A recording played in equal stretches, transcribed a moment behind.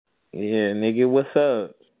Yeah, nigga, what's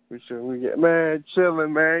up? We get man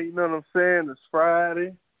chilling, man. You know what I'm saying? It's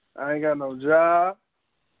Friday. I ain't got no job,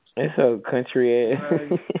 It's a country and ass.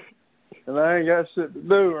 I ain't got shit to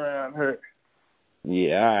do around here.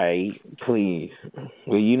 Yeah, alright, please.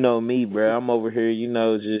 Well, you know me, bro. I'm over here,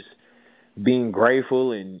 just being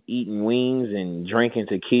grateful and eating wings and drinking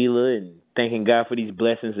tequila and thanking God for these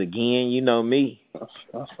blessings again. You know me. I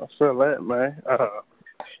feel that, man.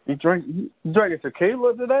 You drinking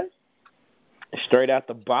tequila today? Straight out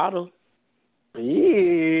the bottle.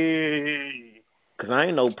 Yeah. Cause I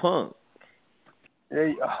ain't no punk.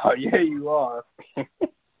 Yeah, you are.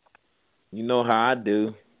 You know how I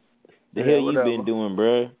do. The Yeah, hell you whatever. been doing,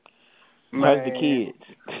 bro? Man, How's the kids?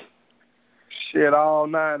 Shit, all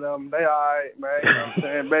 9 of them, they all right, man. You know what I'm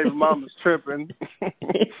saying? Baby mama's tripping.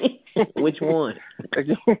 Which one?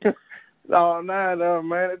 All 9 of them,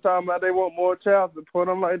 man. They talking about they want more child support.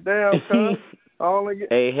 I'm like, damn, cuz. I only get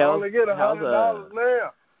 $100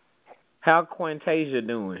 now. How Quantasia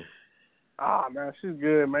doing? Ah, man, she's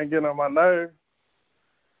good, man. Getting on my nerves.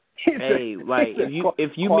 Hey, like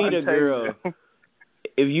if you meet a girl,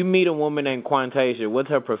 if you meet a woman named Quantasia, what's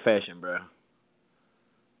her profession, bro?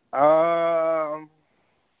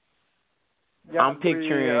 I'm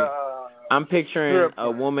picturing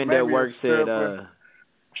a woman that works at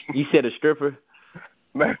you said a stripper?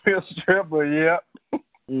 Maybe a stripper, yeah.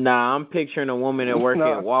 Nah, I'm picturing a woman that works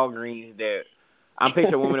at Walgreens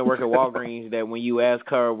that when you ask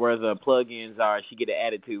her where the plugins are, she get an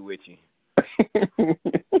attitude with you.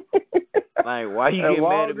 Like, why you getting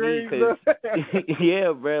mad at me? Cause,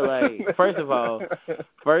 yeah, bro. Like, first of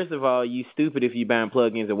all, you stupid if you buying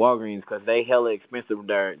plugins at Walgreens because they hella expensive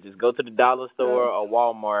there. Just go to the dollar store or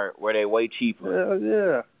Walmart where they way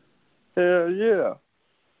cheaper. Hell yeah.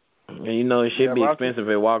 And it should be expensive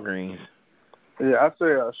at Walgreens. Yeah, I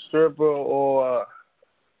say a stripper or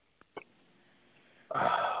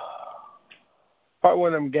probably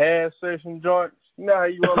one of them gas station joints. You know how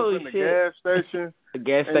you roll up in the gas station? The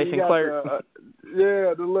gas station clerk?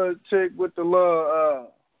 The little chick with the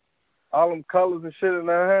little, all them colors and shit in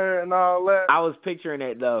her hair and all that. I was picturing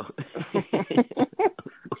that, though.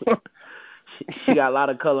 She got a lot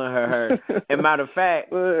of color in her hair. And matter of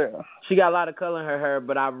fact, she got a lot of color in her hair,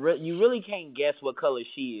 but you really can't guess what color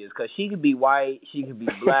she is, because she could be white, she could be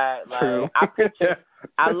black. Like,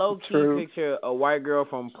 I low-key picture a white girl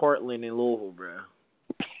from Portland and Louisville, bro.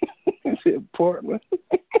 Portland?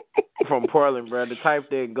 From Portland, bro. The type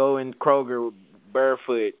that go in Kroger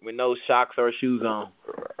barefoot with no socks or shoes on.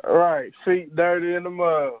 Right. Feet dirty in the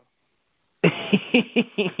mud.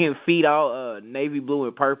 Feet all navy blue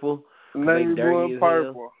and purple. Navy blue and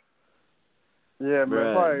purple. Yeah, man.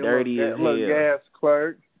 Bruh, dirty as hell. Little gas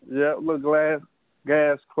clerk. Yeah, little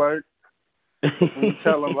gas clerk. You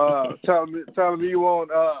tell him you want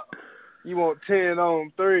 10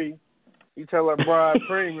 on 3. You tell her Bride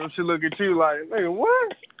Premium, she look at you like, nigga,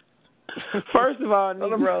 what? First of all,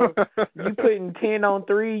 Negro, you putting 10 on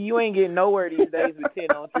 3, you ain't getting nowhere these days with 10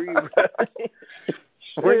 on 3, bro.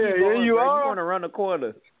 Where you going, you bro? are. You going to run the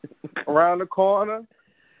corner. Around the corner,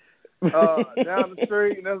 down the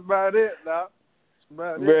street, and that's about it, now.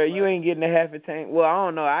 Bro, you ain't getting a half a tank. Well, I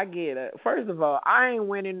don't know. I get it. First of all, I ain't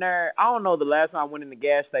went in there. I don't know the last time I went in the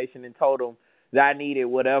gas station and told them that I needed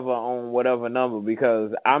whatever on whatever number,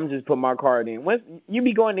 because I'm just putting my card in. You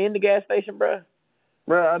be going in the gas station, bro?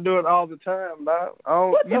 Bro, I do it all the time, dog.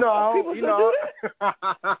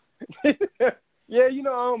 Yeah, I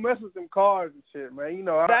don't mess with them cars and shit, man. You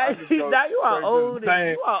are old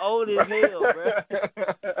as hell, bro.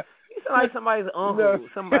 You sound like somebody's uncle,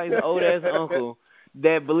 somebody's old ass uncle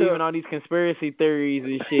that believe in all these conspiracy theories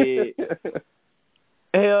and shit.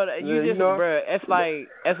 Hell, bro.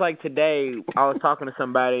 It's like today I was talking to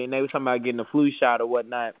somebody and they were talking about getting a flu shot or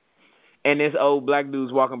whatnot, and this old black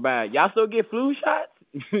dude's walking by. Y'all still get flu shots?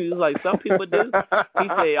 He was like, some people do. He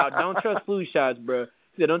said, y'all don't trust flu shots, bro.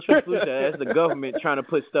 He said, don't trust flu shots. That's the government trying to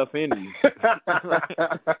put stuff in you.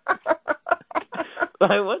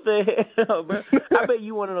 Like, what the hell, bro? I bet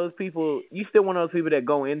you one of those people. You still one of those people that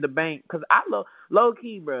go in the bank, because I low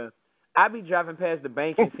key, bro. I be driving past the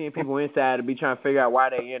bank and seeing people inside and be trying to figure out why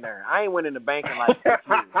they in there. I ain't went in the bank in like 6 years.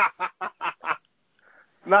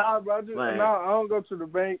 Nah, bro. I don't go to the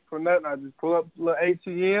bank for nothing. I just pull up a little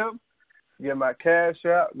ATM, get my cash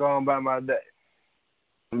out, go on by my day.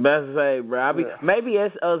 Best to say, bro. Maybe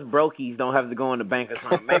it's us brokies don't have to go in the bank or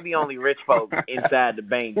something. Maybe only rich folks inside the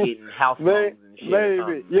bank getting house loans and shit.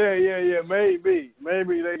 Maybe. Yeah. Maybe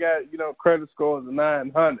they got, credit scores of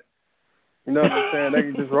 900. You know what I'm saying? They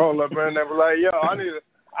can just roll up and they be like, yo,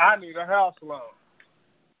 I need a house loan.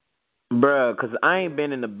 Bruh, because I ain't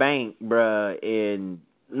been in the bank, bruh, in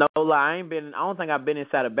No lie, I don't think I've been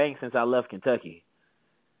inside a bank since I left Kentucky.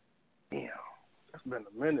 Damn, that's been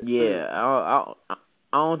a minute. Yeah,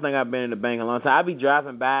 I don't think I've been in the bank in a long time. I be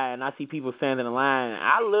driving by and I see people standing in line. And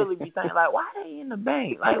I literally be thinking like, why they in the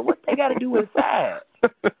bank? Like, what they got to do inside?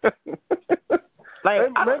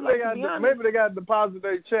 Like, maybe they got to deposit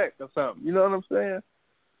their check or something. You know what I'm saying?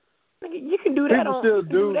 You can do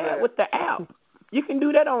that with the app. You can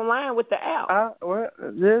do that online with the app. Well,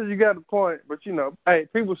 yes, you got a point, but hey,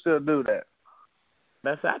 people still do that.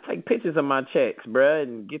 I take pictures of my checks, bruh,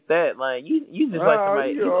 and get that. Like you just like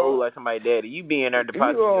somebody, you owe like somebody's daddy. You be in there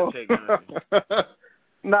depositing your check.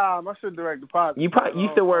 Nah, I should direct deposit. You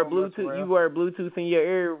still wear Bluetooth? You wear Bluetooth in your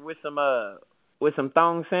ear with some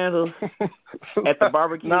thong sandals at the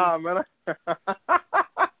barbecue? Nah, man.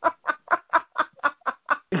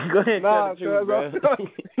 Go ahead and tell the truth, bro.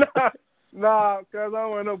 Nah, cause I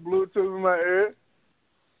don't wear no Bluetooth in my ear.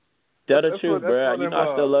 Tell the truth, bro. You know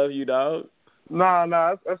I still love you, dog. Nah,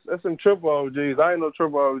 that's some triple OGs. I ain't no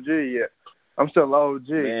triple OG yet. I'm still OG.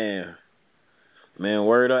 Man,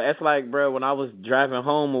 word up. That's like, bro, when I was driving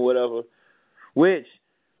home or whatever, which,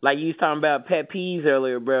 like you was talking about pet peeves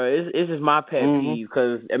earlier, bro. It's just my pet peeve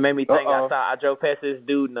because it made me think. I drove past this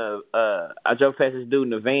dude in the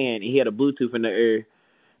van. And he had a Bluetooth in the ear. It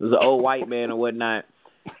was an old white man or whatnot.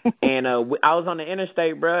 And I was on the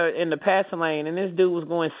interstate, bro, in the passing lane, and this dude was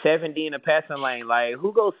going 70 in the passing lane. Like,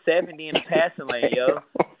 who goes 70 in the passing lane, yo?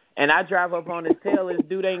 And I drive up on his tail. This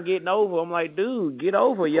dude ain't getting over. I'm like, dude, get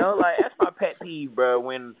over, yo. Like, that's my pet peeve, bro.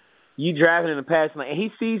 When you driving in the passing lane, and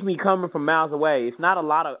he sees me coming from miles away. It's not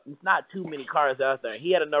too many cars out there.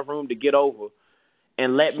 He had enough room to get over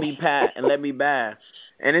and let me pass and let me by.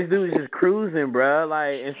 And this dude's just cruising, bro.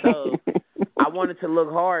 Like, and so I wanted to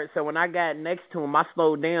look hard, so when I got next to him, I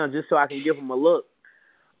slowed down just so I can give him a look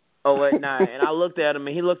or whatnot. And I looked at him,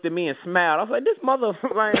 and he looked at me and smiled. I was like, this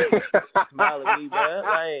motherfucker, like, smile at me, bro.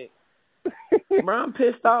 Like, bro, I'm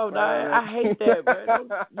pissed off, dog. I hate that,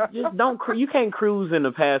 bro. You can't cruise in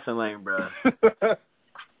the passing lane, bro.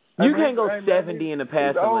 You can't go 70 in the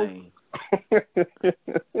passing lane.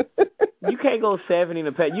 You can't go 70 in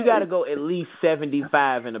the passing. You got to go at least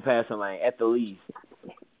 75 in the passing lane, at the least.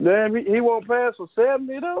 Damn, he won't pass for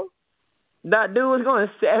 70 though. That dude was going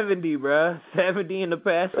 70, bro. 70 in the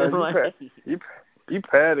passing lane. You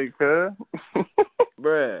patty, cuz.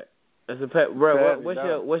 Bruh. That's a pet. Bruh,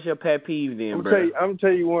 what's your pet peeve then, bro? I'm gonna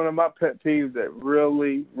tell you one of my pet peeves that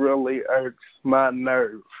really, really irks my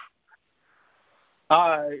nerve. All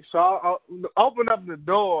right, so I'll open up the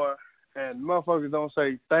door and motherfuckers don't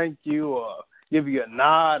say thank you or give you a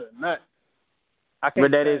nod or nothing. But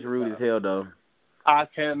that is rude as hell, though. I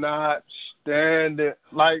cannot stand it.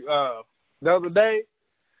 Like the other day,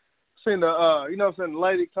 seen the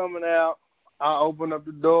lady coming out. I open up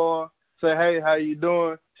the door, say, "Hey, how you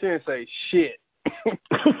doing?" She didn't say shit. she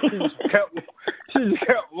just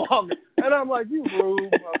kept walking, and I'm like, "You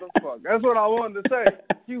rude motherfucker." That's what I wanted to say.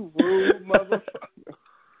 You rude motherfucker.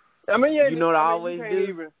 I mean, you know what I always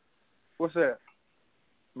do? What's that?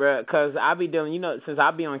 Bruh, because I be doing, since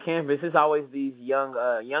I be on campus, it's always these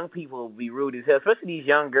young people be rude as hell, especially these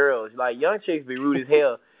young girls. Like, young chicks be rude as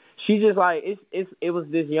hell. She just, like, it was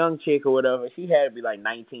this young chick or whatever. She had to be, like,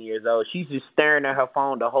 19 years old. She's just staring at her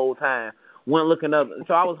phone the whole time, wasn't looking up.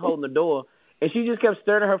 So I was holding the door, and she just kept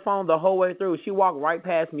staring at her phone the whole way through. She walked right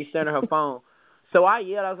past me staring at her phone. So I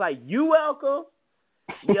yelled. I was like, "You welcome."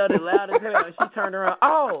 Yelled it loud as hell, and she turned around.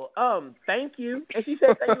 Thank you. And she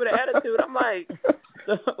said, "Thank you" with an attitude. I'm like,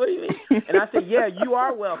 what do you mean? And I said, "Yeah, you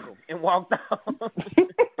are welcome," and walked out.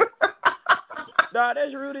 Nah,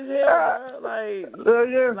 that's rude as hell, bro.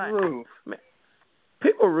 Like, rude. Man,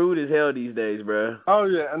 people rude as hell these days, bro. Oh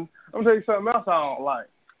yeah, and I'm gonna tell you something else I don't like.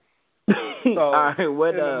 So, all right,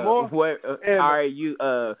 all right, you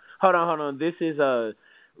hold on. This is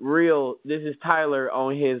This is Tyler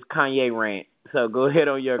on his Kanye rant. So go ahead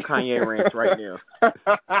on your Kanye rant right now.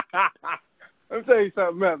 Let me tell you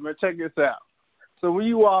something else, man. Check this out. So when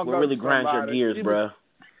you walk up really to grind somebody, your gears, bro.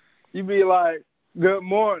 You be like, "Good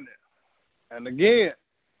morning," and again,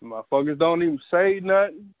 motherfuckers don't even say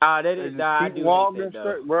nothing. I do walking that,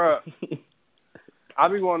 straight, bro. I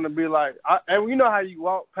be wanting to be like, and you know how you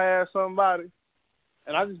walk past somebody,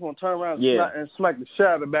 and I just want to turn around and smack the shit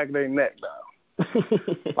out of the back of their neck, dog.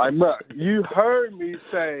 Like, bro, you heard me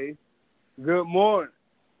say good morning.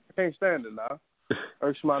 I can't stand it now.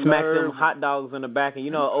 Hurts my Smack nerve. them hot dogs in the back,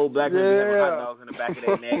 and old black men have hot dogs in the back of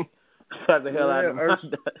their neck. Shut the hell out of them hot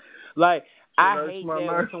dogs. Like, I hate that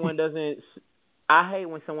when someone doesn't. I hate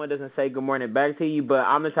when someone doesn't say good morning back to you, but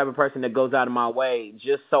I'm the type of person that goes out of my way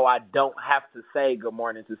just so I don't have to say good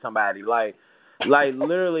morning to somebody. Like Like,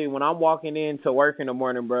 literally, when I'm walking into work in the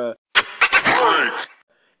morning, bro,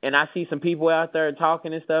 and I see some people out there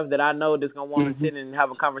talking and stuff that I know that's going to want to sit and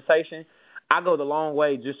have a conversation, I go the long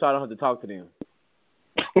way just so I don't have to talk to them.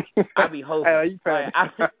 I be hoping. Hey,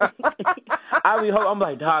 I be hoping. I'm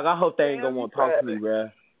like, dog, I hope they ain't going to want to talk to me, bro.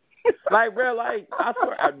 Like, bro, like, I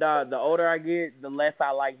swear, dog, the older I get, the less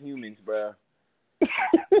I like humans, bro.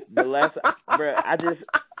 The less, bro, I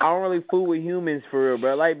don't really fool with humans for real,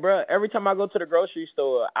 bro. Like, bro, every time I go to the grocery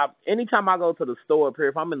store, anytime I go to the store,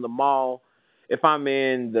 period, if I'm in the mall, if I'm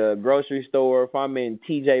in the grocery store, if I'm in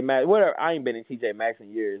TJ Maxx, whatever, I ain't been in TJ Maxx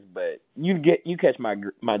in years, but you catch my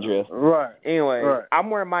drift. Right. Anyway, right.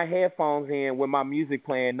 I'm wearing my headphones in with my music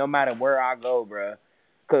playing no matter where I go, bro.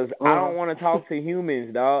 Because I don't want to talk to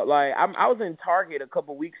humans, dog. Like, I was in Target a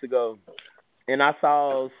couple weeks ago, and I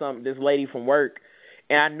saw this lady from work,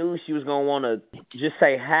 and I knew she was going to want to just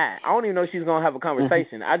say hi. I don't even know if she was going to have a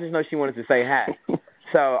conversation. I just know she wanted to say hi.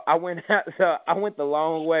 So I went the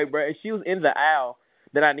long way, bro. And she was in the aisle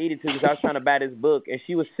that I needed to because I was trying to buy this book, and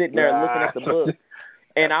she was sitting there looking at the book.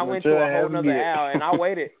 And I went to a whole nother aisle, and I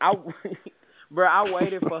waited. Bro, I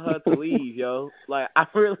waited for her to leave, yo. Like, I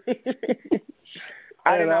really...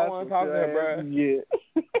 I did not want to talk to her, bro. Yeah.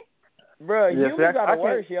 Bro, humans are the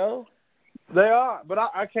worst, yo. They are, but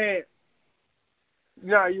I can't. You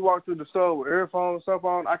know how you walk through the store with earphones and stuff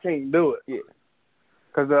on? I can't do it. Yeah.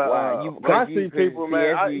 Because when I see people,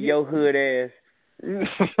 man, your hood ass.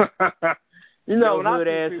 You know, your hood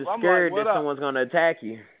ass is scared that someone's going to attack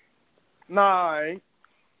you. Nah, I ain't.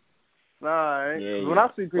 Yeah. When I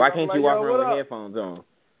see people, why can't you walk around with up? headphones on?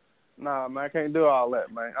 Nah, man, I can't do all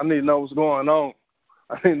that, man. I need to know what's going on.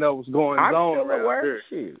 I need to know what's going on. I'm still aware.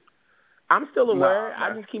 Shit. I'm still aware.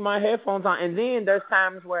 I just keep my headphones on. And then there's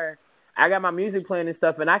times where I got my music playing and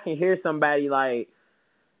stuff, and I can hear somebody, like,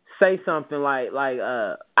 say something like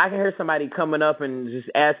I can hear somebody coming up and just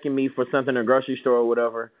asking me for something in a grocery store or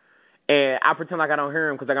whatever. And I pretend like I don't hear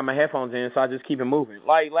him because I got my headphones in, so I just keep it moving.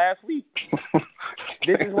 Like last week.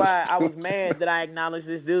 This is why I was mad that I acknowledged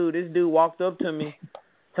this dude. This dude walked up to me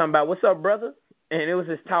talking about, "What's up, brother?" And it was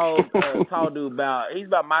this tall dude he's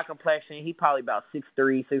about my complexion. He probably about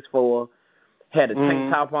 6'3", 6'4". Had a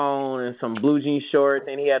tank top on and some blue jean shorts,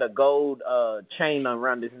 and he had a gold chain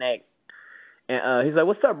around his neck. And he's like,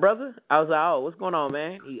 "What's up, brother?" I was like, "Oh, what's going on,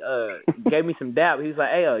 man?" He gave me some dap. He was like,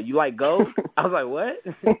 "Hey, you like gold?" I was like, "What?"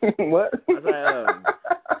 What? I was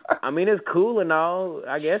like, I mean, it's cool and all.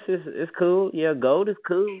 I guess it's cool. Yeah, gold is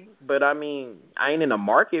cool, but I mean, I ain't in the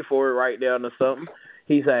market for it right now or something.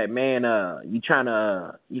 He's like, "Man, you trying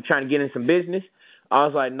to get in some business?" I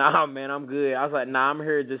was like, "Nah, man, I'm good." I was like, "Nah, I'm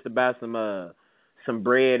here just to buy some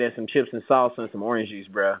bread and some chips and salsa and some orange juice,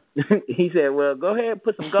 bro." He said, "Well, go ahead and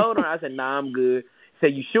put some gold on." I said, "Nah, I'm good." He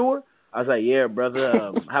said, "You sure?" I was like, "Yeah,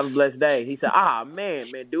 brother. Have a blessed day." He said,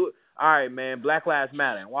 man, do it. All right, man. Black Lives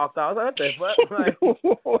Matter. And walked off. I was like, "What the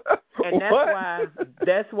fuck?" Like, and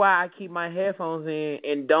that's why I keep my headphones in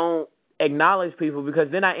and don't acknowledge people,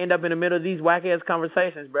 because then I end up in the middle of these whack ass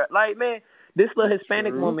conversations, bro. Like, man, this little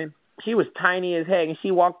Hispanic woman, she was tiny as heck, and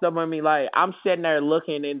she walked up on me like I'm sitting there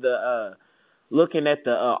looking at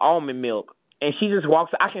the almond milk, and she just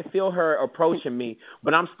walks. I can feel her approaching me,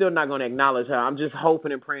 but I'm still not going to acknowledge her. I'm just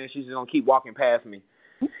hoping and praying she's just going to keep walking past me.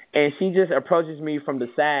 And she just approaches me from the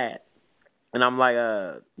side, and I'm like,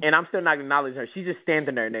 and I'm still not acknowledging her. She's just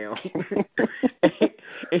standing there now.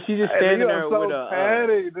 And she's just standing there with a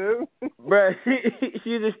petty, dude. Bruh,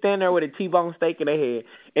 she's just standing there with a T-bone steak in her head,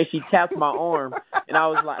 and she tapped my arm, and I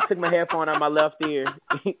was like, I took my headphone out of my left ear.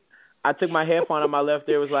 I took my headphone out of my left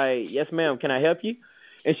ear, was like, "Yes, ma'am, can I help you?"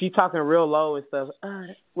 And she talking real low and stuff.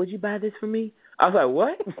 "Would you buy this for me?" I was like,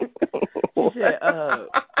 "What?" She said,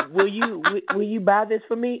 "Will you buy this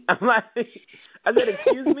for me?" I'm like, I said,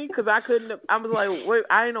 "Excuse me," because I was like, wait,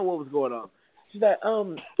 I didn't know what was going on. She's like,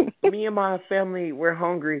 "Me and my family, we're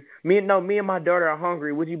hungry. Me and my daughter are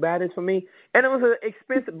hungry. Would you buy this for me?" And it was an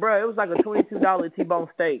expensive, bro. It was like a $22 T-bone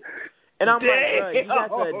steak. And I'm like, bro, you got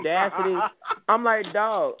the audacity. I'm like,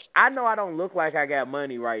 dog, I know I don't look like I got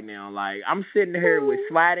money right now. Like, I'm sitting here with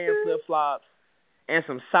slide-in flip-flops and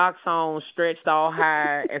some socks on, stretched all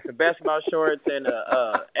high, and some basketball shorts and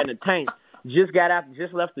a tank. Just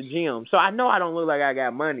left the gym. So I know I don't look like I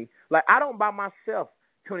got money. Like, I don't buy myself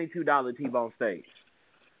 $22 T-bone steaks.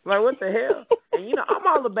 Like, what the hell? And, you know, I'm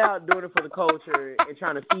all about doing it for the culture and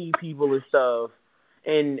trying to feed people and stuff.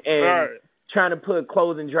 And right. Trying to put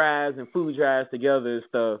clothing drives and food drives together and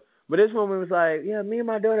stuff. But this woman was like, "Yeah, me and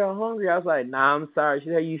my daughter are hungry." I was like, "Nah, I'm sorry." She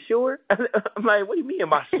said, "You sure?" I'm like, "What do you mean,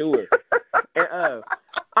 am I sure?" And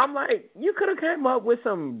I'm like, you could have came up with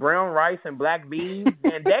some brown rice and black beans,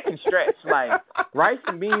 and that can stretch. Like, rice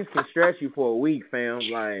and beans can stretch you for a week, fam.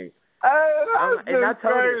 Like, and I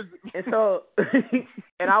told her, and so,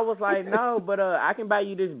 and I was like, no, but I can buy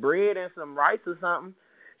you this bread and some rice or something.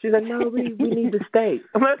 She's like, no, we need the steak.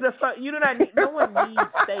 I'm like, the fuck, you do not need, no one needs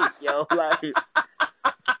steak, yo. Like,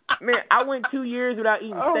 man, I went 2 years without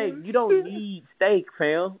eating steak. You don't need steak,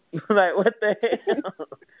 fam. Like, what the hell?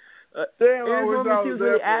 Damn, she was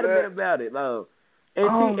really adamant about it, though.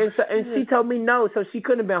 And she told me no, so she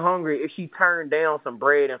couldn't have been hungry if she turned down some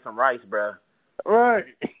bread and some rice, bro. Right.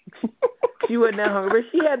 She wasn't that hungry, but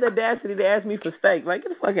she had the audacity to ask me for steak. Like, get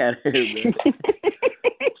the fuck out of here, man.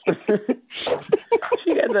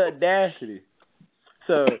 She got the audacity.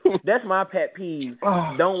 So that's my pet peeve.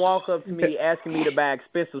 Don't walk up to me asking me to buy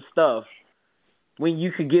expensive stuff when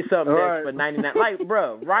you could get something that's for 99. Like,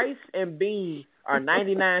 bro, rice and beans are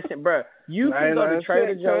 99 cents, bro. You can go to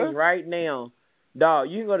Trader Joe's right now, dog.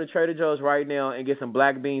 You can go to Trader Joe's right now and get some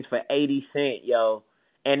black beans for 80 cents, yo,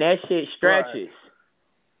 and that shit stretches. Right.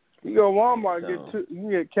 You go to Walmart, you can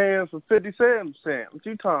get cans for 57 cents. What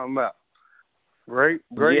you talking about? Great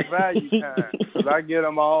value time. Because I get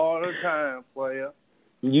them all the time for you.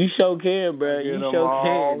 You sure can, bro. You sure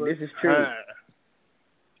can. This is true.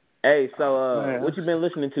 Hey, so what you been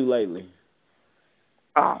listening to lately?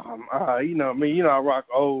 You know me. You know I rock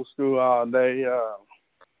old school all day.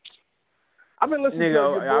 I've been listening to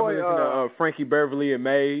your boy. I've been listening to Frankie Beverly and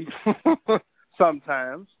Maze.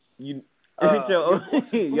 Sometimes.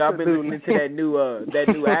 Y'all been listening to that new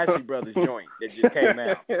Ashley Brothers joint that just came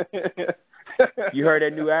out. You heard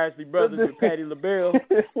that new Ashley Brothers with Patti LaBelle?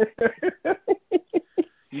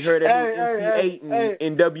 You heard that new MC8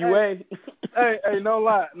 in NWA? Hey, no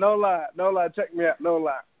lie. Check me out, no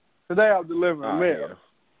lie. Today I was delivering mail. Yeah.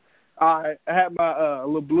 I had my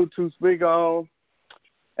little Bluetooth speaker on,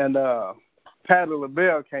 and Patti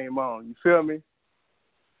LaBelle came on. You feel me?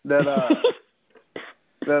 That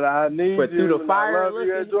I need but you. Through the Fire?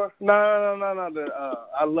 No. That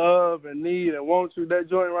I love and need and want you. That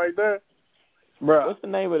joint right there, bro. What's the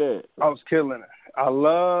name of that? I was killing it. I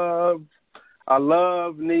love,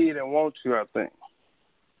 need, and want you. I think.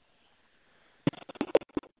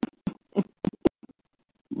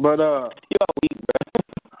 But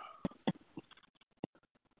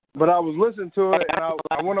but I was listening to it, and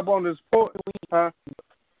I went up on this porch. Huh?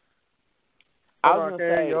 I was gonna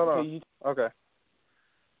say, hold on. Okay.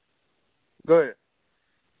 Go ahead.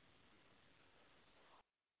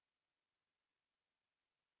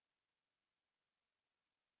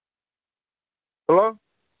 Hello?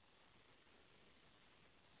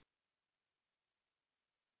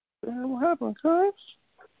 What happened, cuz?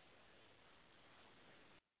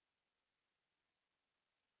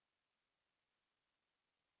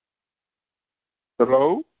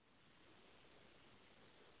 Hello?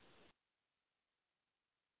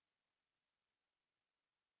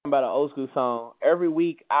 About an old school song. Every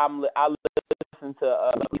week I listen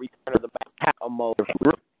to Return of the Mac mode.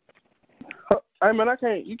 Hey man, I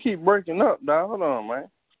can't. You keep breaking up, dog. Hold on, man.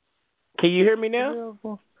 Can you hear me now?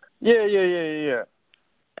 Yeah.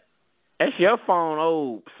 That's your phone,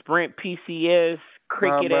 old Sprint PCS,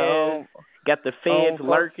 cricket ass. Got the feds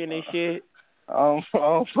lurking and shit. I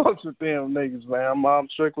don't fuck with them niggas, man. I'm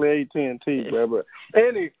strictly AT&T, bro. But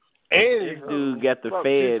this dude got the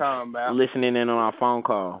feds listening in on our phone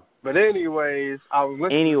call. But anyways, I was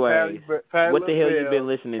listening to Patti what the hell LaBelle you been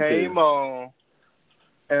listening came to? on,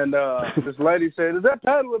 and this lady said, "Is that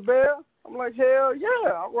Patti LaBelle?" I'm like, "Hell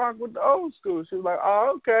yeah, I rock with the old school." She was like,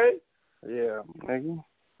 "Oh, okay." Yeah, nigga.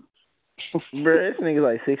 Bro, this nigga's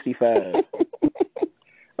like 65.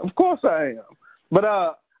 Of course I am. But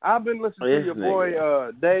I've been listening to your boy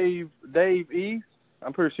Dave East.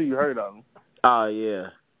 I'm pretty sure you heard of him. Oh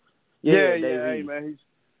yeah. Yeah. Hey man,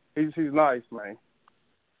 he's nice, man.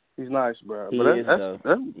 He's nice, bro. But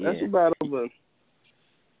that's about all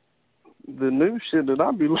the new shit that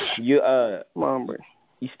I be listening. Come on, bro.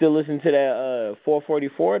 You still listen to that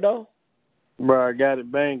 444 though? Bro, I got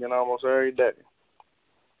it banging almost every day.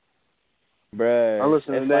 Bruh, I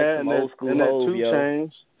listen to that and that 2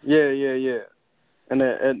 Chainz. Yeah. And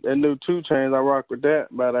that new 2 Chainz, I rock with that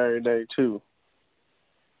about every day too.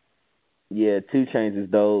 Yeah, 2 Chainz is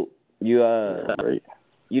dope. You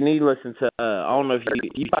need to listen to I don't know if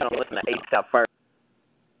you probably don't listen to A$AP Ferg.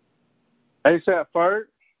 A$AP Ferg?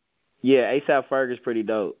 Yeah, A$AP Ferg is pretty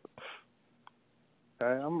dope.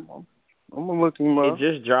 Okay, I'm gonna look him up. It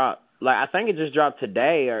just dropped. Like I think it just dropped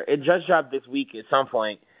today, or it just dropped this week at some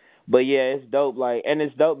point. But yeah, it's dope. And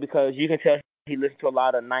it's dope because you can tell he listens to a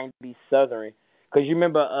lot of '90s Southern. Cause you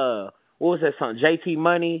remember what was that song? JT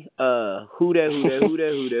Money. Who that? Who that? Who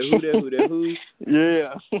that? Who that? Who that? Who that? Who?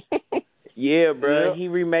 Yeah. Yeah, bro. Yep. He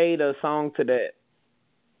remade a song to that.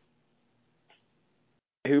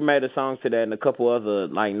 He made a song to that and a couple other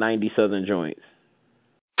like 90 Southern joints.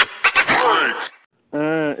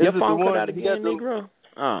 Your phone cut out again, Negro?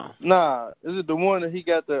 Oh. Nah, is it the one that he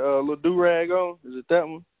got the little do-rag on? Is it that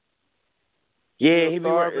one? Yeah,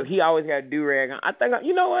 he always got a do-rag on. I think,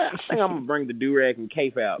 you know what? I think I'm going to bring the do-rag and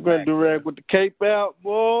cape out. Bring the do-rag with the cape out,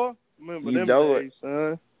 boy. Remember them days,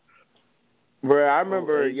 son. Bro, I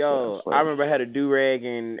remember, I remember I had a do-rag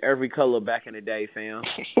in every color back in the day, fam.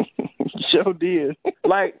 Sure did.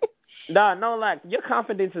 Like, like, your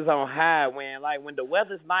confidence is on high when the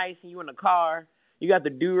weather's nice and you in the car, you got the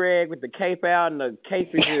do-rag with the cape out and the cape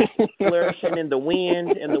is just flourishing in the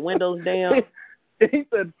wind and the windows down. He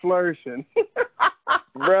said flourishing.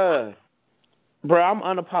 Bruh, I'm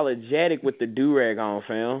unapologetic with the do-rag on,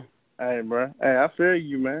 fam. Hey, bro. Hey, I feel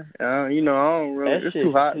you, man. You know, I don't really. It's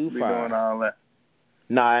too hot to be doing all that.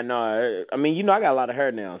 Nah, no. I mean, you know, I got a lot of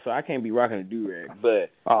hair now, so I can't be rocking a do-rag.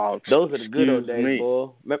 But those are the good old days,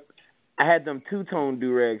 boy. I had them two-tone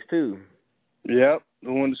do-rags, too. Yep,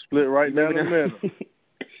 the one that split right down the middle.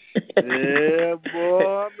 Yeah, boy,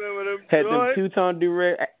 I remember them. Had them two-tone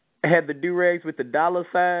do-rags. Had the do-rags with the dollar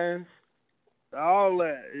signs. All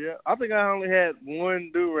that, yeah. I think I only had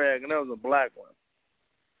one do-rag, and that was a black one.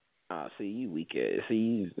 Oh, see, you weak ass.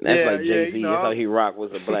 See, that's like Jay-Z. You know, that's how he rocked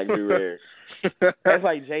was a black do-rag. That's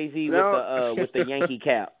like Jay-Z with the Yankee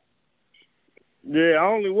cap. Yeah, I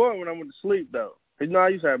only wore it when I went to sleep, though. You know, I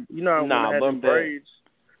used to have, when I had them braids.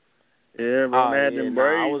 Yeah, when I had them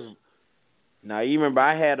braids. You remember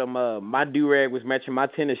I had them, my do-rag was matching my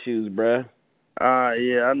tennis shoes, bruh.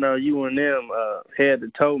 Yeah, I know you and them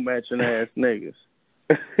head-to-toe matching ass niggas.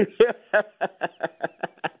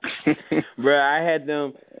 Bruh, I had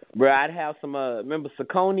them. Bruh, I'd have some, remember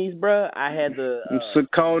Saucony's, bruh? I had the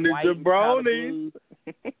Saucony's jabronis.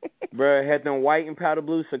 Bruh, had them white and powder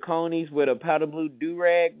blue Saucony's with a powder blue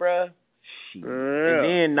do-rag, bruh. Shit. Yeah.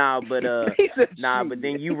 And then, but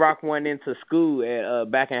then you rock one into school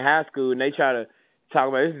at back in high school, and they try to talk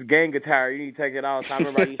about, this is gang attire, you need to take it off. So I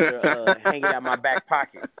remember I used to hang it out my back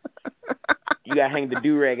pocket. You got to hang the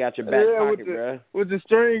do-rag out your back pocket, bruh. With the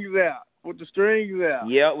strings out. With the strings out.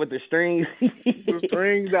 Yep, with the strings. The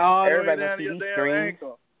strings all the way down to your damn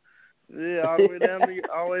ankle. Yeah, all the way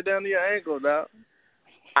down to your ankle, dog.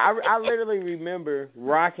 I literally remember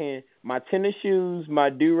rocking my tennis shoes,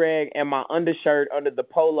 my do-rag, and my undershirt under the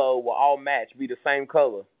polo will all match, be the same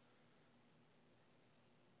color.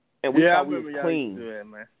 And we thought we was clean. Do that,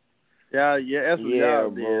 man. Yeah, that's what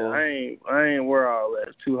y'all did. I ain't wear all that.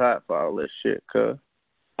 It's too hot for all that shit, cuz.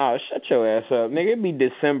 Oh, shut your ass up. Nigga, it'd be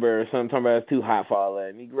December or something talking about it's too hot for all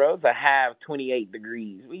that. Negro, it's a high of 28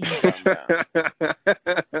 degrees. What are you talking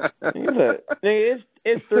about? Nigga,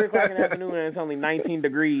 it's 3 o'clock in the afternoon and it's only 19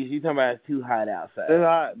 degrees. You talking about it's too hot outside. It's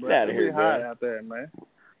hot, bro. Get out of here, bro. Hot out there, man.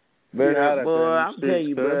 But, boy, I'm telling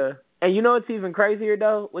you, bro. And you know what's even crazier,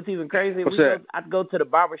 though? What's even crazier? I'd go to the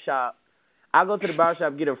barbershop. I go to the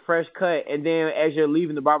barbershop, get a fresh cut, and then as you're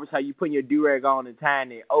leaving the barbershop, you putting your do-rag on and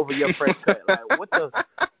tying it over your fresh cut. Like, what the?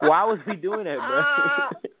 Why was we doing that, bro?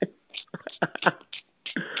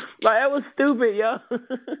 Like, that was stupid, yo.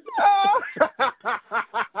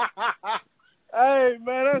 Hey,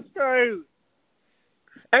 man, that's crazy.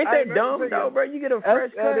 Ain't that dumb, though, bro? You get a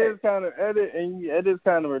fresh cut. It is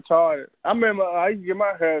kind of retarded. I remember I used to get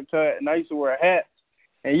my hair cut, and I used to wear a hat,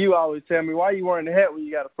 and you always tell me, why you wearing the hat when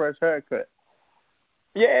you got a fresh haircut?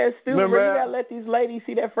 Yeah, it's stupid, bro. You gotta let these ladies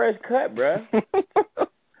see that fresh cut, bro.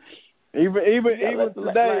 even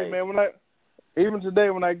today, man, even today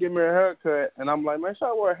when I get me a haircut, and I'm like, man, should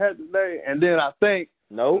I wear a hat today? And then I think,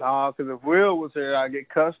 nope. No, because if Will was here, I'd get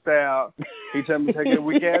cussed out. He tell me to take your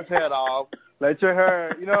weak ass hat off. Let your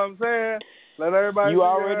hair, you know what I'm saying? Let everybody. You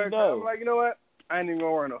already know. I'm like, you know what? I ain't even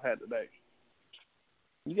gonna wear no hat today.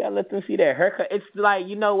 You gotta let them see that haircut. It's like,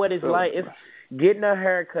 you know what it's like? It's getting a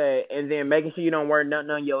haircut and then making sure you don't wear nothing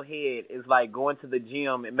on your head. It's like going to the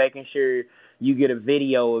gym and making sure you get a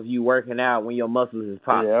video of you working out when your muscles is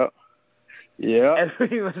popping. Yeah. That's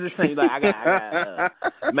pretty much the same. Like, I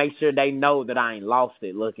got make sure they know that I ain't lost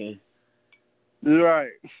it looking.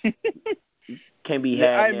 Right. Can't be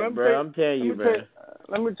having that, bro. I'm telling you, bro.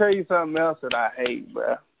 Let me tell you something else that I hate,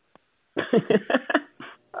 bro.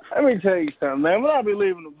 Let me tell you something, man. When I be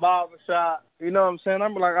leaving the barber shop, you know what I'm saying?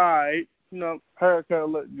 I'm like, all right, you know, haircut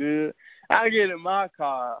look good. I get in my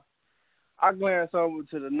car. I glance over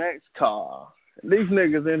to the next car. These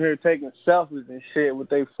niggas in here taking selfies and shit with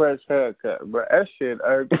their fresh haircut, bro. That shit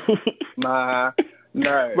irks my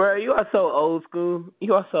Nice. Bro, you are so old school.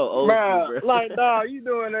 You are so old school, bro. Like, dog, you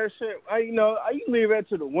doing that shit. You leave that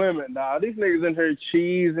to the women, dog. These niggas in here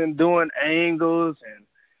cheesing, doing angles, and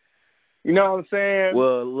you know what I'm saying?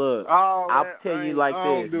 Well, look, I'll tell you like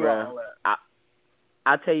this, bro.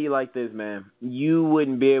 I tell you like this, man. You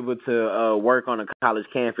wouldn't be able to work on a college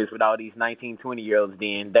campus with all these 19, 20-year-olds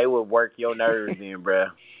then. They would work your nerves in, bro.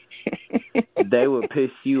 They would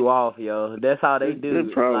piss you off, yo. That's how they do.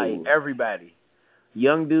 Like, everybody.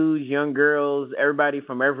 Young dudes, young girls, everybody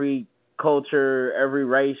from every culture, every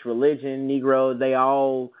race, religion, Negro, they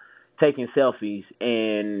all taking selfies,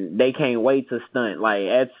 and they can't wait to stunt. Like,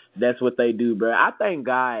 that's what they do, bro. I thank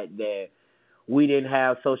God that we didn't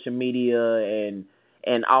have social media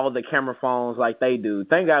and all the camera phones like they do.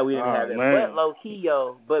 Thank God we didn't have that. Man. But low key,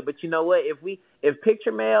 yo. But you know what? If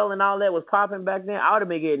picture mail and all that was popping back then, I would have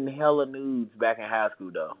been getting hella nudes back in high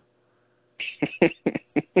school though.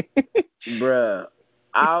 Bruh.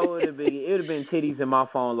 It would have been titties in my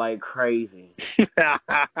phone like crazy. Yeah.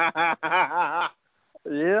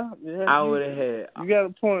 I would have had. You got a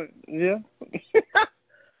point. Yeah.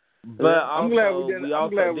 But I'm glad we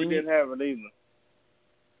didn't have it either.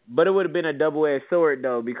 But it would have been a double-edged sword,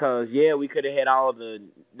 though, because, we could have had all the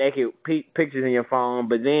naked pictures in your phone,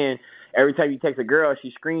 but then every time you text a girl,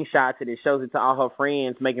 she screenshots it and shows it to all her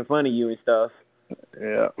friends making fun of you and stuff.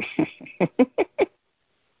 Yeah.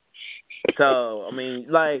 So, I mean,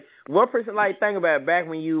 like, what percent, like, think about it, back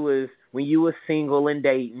when you was single and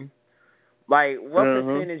dating, like, what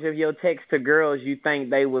percentage of your text to girls you think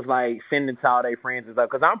they was, like, sending to all their friends and stuff?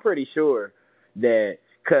 Because I'm pretty sure that,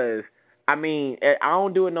 I mean, I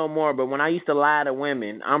don't do it no more, but when I used to lie to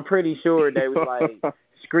women, I'm pretty sure they was, like,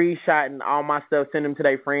 screenshotting all my stuff, sending them to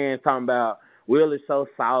their friends, talking about, Will is so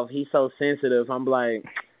soft, he's so sensitive. I'm like,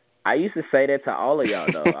 I used to say that to all of y'all,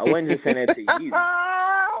 though. I wasn't just saying that to you.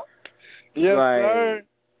 Yes, like, sir.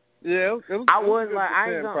 Yeah, I ain't gonna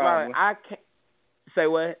lie. I can't say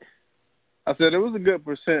what. I said it was a good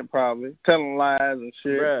percent, probably telling lies and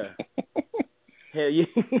shit. Bruh. Hell yeah.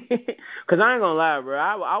 Cause I ain't gonna lie, bro.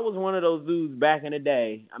 I was one of those dudes back in the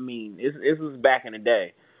day. I mean, it was back in the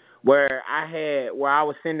day where I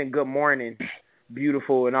was sending good morning,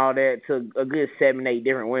 beautiful, and all that to a good 7-8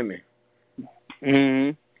 different women.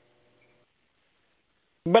 Mhm.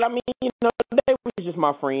 But I mean, they was just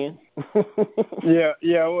my friends.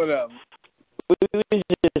 yeah, whatever. We was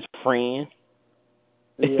just friends.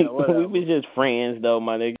 Yeah, whatever. We was just friends, though,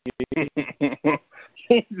 my nigga.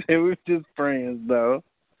 We was just friends, though.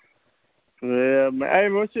 Yeah, man. Hey,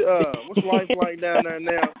 what's life like down there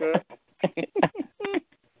now, cuz?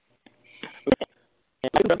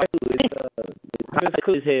 It's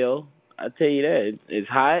cool as hell. I tell you that. It's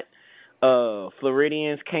hot.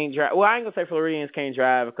 Floridians can't drive. Well, I ain't gonna say Floridians can't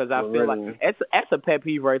drive because I feel like that's a pet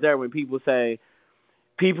peeve right there when people say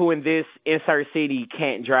people in this insert city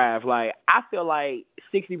can't drive. Like, I feel like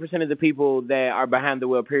 60% of the people that are behind the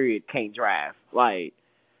wheel, period, can't drive. Like,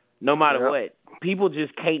 no matter what, people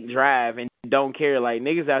just can't drive and don't care. Like,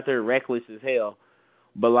 niggas out there reckless as hell.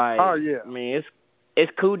 But like, oh yeah, I mean,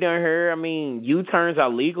 it's cool down here. I mean, U-turns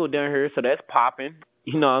are legal down here, so that's popping.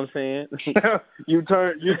 You know what I'm saying?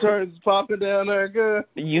 U-turns popping down there, good.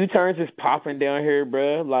 U-turns is popping down here,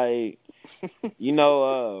 bro. Like,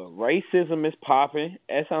 racism is popping.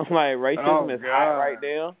 That sounds like racism is hot right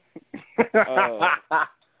now.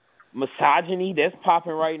 Misogyny, that's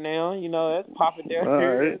popping right now. That's popping down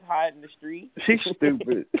here. It's hot in the street. She's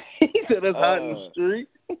stupid. He said that's hot in the street.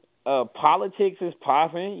 Politics is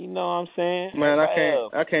popping. You know what I'm saying? Man,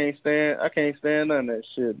 I can't stand none of that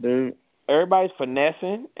shit, dude. Everybody's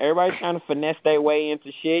finessing. Everybody's trying to finesse their way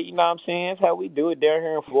into shit. You know what I'm saying? That's how we do it down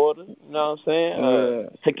here in Florida. You know what I'm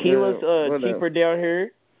saying? Tequila's cheaper down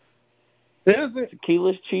here. Is it?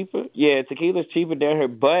 Tequila's cheaper. Yeah, tequila's cheaper down here,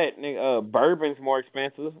 but bourbon's more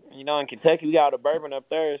expensive. In Kentucky, we got all the bourbon up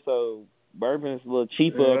there, so bourbon's a little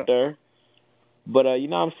cheaper up there. But, you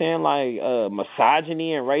know what I'm saying? Like,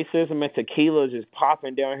 misogyny and racism and tequila is just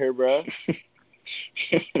popping down here, bro.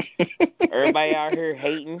 Everybody out here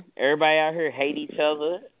hating. Everybody out here hate each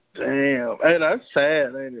other. Damn. Hey, that's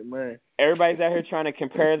sad, ain't it, man? Everybody's out here trying to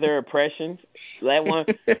compare their oppressions.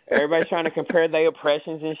 Everybody's trying to compare their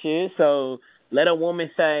oppressions and shit. So let a woman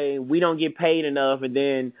say, we don't get paid enough, and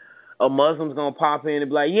then a Muslim's going to pop in and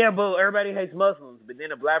be like, yeah, but everybody hates Muslims. But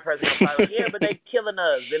then a black person going to pop in, yeah, but they killing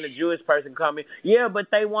us. Then a Jewish person come in, yeah, but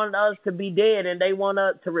they want us to be dead, and they want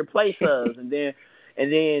us to replace us. And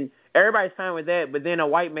then everybody's fine with that, but then a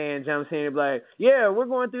white man jumps in and be like, yeah, we're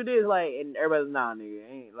going through this, like, and everybody's nah, nigga,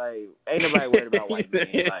 ain't nobody worried about white men,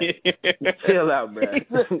 like, chill out, bro.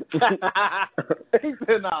 He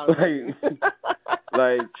said, nah,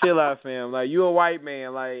 like, chill out, fam. Like, you a white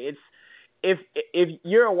man, like, if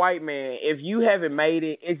you're a white man, if you haven't made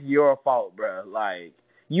it, it's your fault, bro. Like,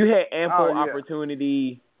 you had ample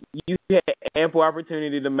opportunity. You had ample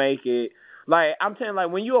opportunity to make it. Like, I'm saying, like,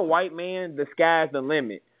 when you're a white man, the sky's the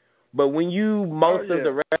limit. But when you, most of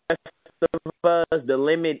the rest of us, the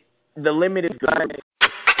limit is like,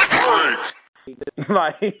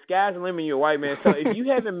 sky's the limit. You're a white man. So if you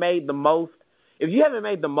haven't made the most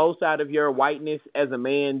out of your whiteness as a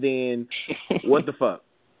man, then what the fuck?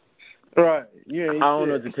 Right. You ain't I don't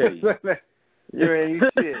know what to tell you. You ain't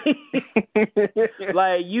shit.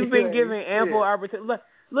 Like, you've been given ample opportunity.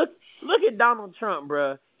 Look at Donald Trump,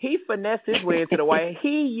 bruh. He finessed his way into the White House.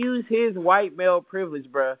 He used his white male privilege,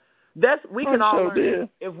 bruh. We can all learn.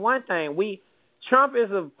 If one thing, Trump is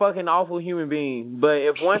a fucking awful human being, but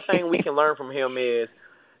if one thing we can learn from him is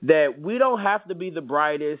that we don't have to be the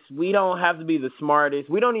brightest, we don't have to be the smartest,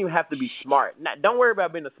 we don't even have to be smart. Now, don't worry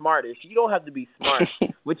about being the smartest. You don't have to be smart,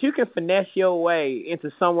 but you can finesse your way into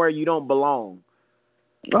somewhere you don't belong.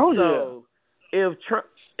 Oh, so, if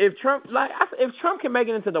Trump can make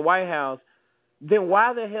it into the White House, then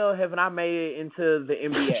why the hell haven't I made it into the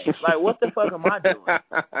NBA? Like, what the fuck am I doing?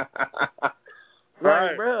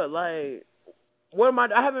 Like, bro, like, what am I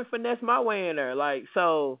haven't finessed my way in there. Like,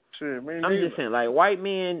 so, I'm just saying, like, white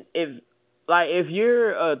men, if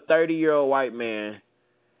you're a 30-year-old white man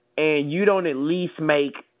and you don't at least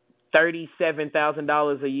make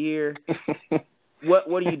 $37,000 a year, what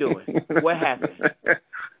are you doing? What happened?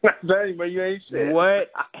 Nothing, but you ain't shit. What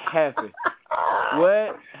happened?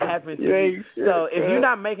 What happened to you? So if you're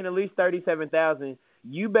not making at least $37,000,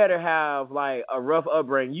 you better have like a rough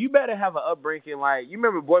upbringing. You better have an upbringing like, you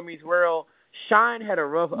remember Boy Meets World? Shine had a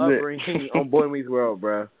rough upbringing on Boy Meets World,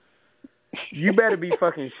 bro. You better be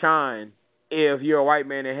fucking Shine if you're a white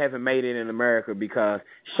man and haven't made it in America, because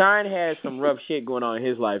Shine had some rough shit going on in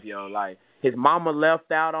his life, yo. Like, his mama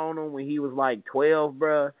left out on him when he was like 12,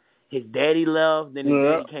 bro. His daddy left, then his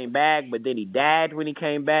daddy came back, but then he died when he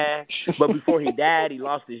came back. But before he died, he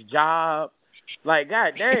lost his job. Like,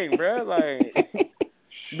 god dang, bro. Like,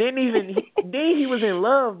 then he was in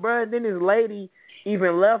love, bro. Then his lady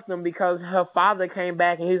even left him because her father came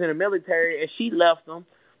back and he's in the military, and she left him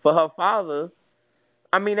for her father.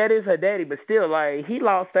 I mean, that is her daddy, but still, like, he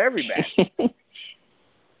lost everybody.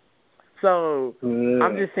 So,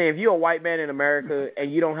 I'm just saying, if you're a white man in America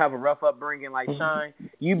and you don't have a rough upbringing like Shine,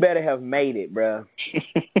 you better have made it, bro.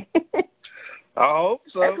 I hope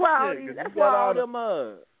so. That's why all them,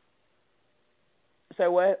 say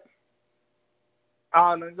what?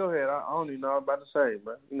 Oh, no, go ahead. I don't even know what I'm about to say,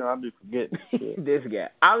 but, I be forgetting. This guy.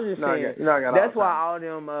 I was just saying, that's why all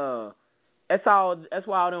them, that's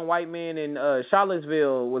why all them white men in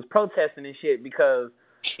Charlottesville was protesting and shit, because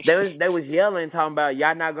they was yelling, talking about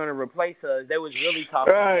y'all not gonna replace us. They was really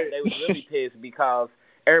talking. Right. They was really pissed because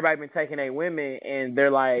everybody been taking their women, and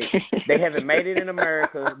they're like, they haven't made it in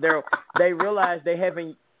America. They realize they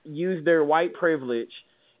haven't used their white privilege,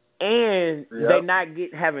 and they not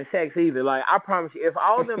having sex either. Like, I promise you, if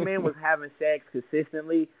all them men was having sex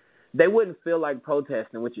consistently, they wouldn't feel like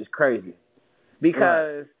protesting, which is crazy.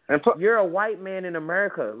 Because you're a white man in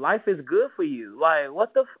America. Life is good for you. Like,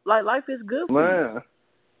 life is good for you.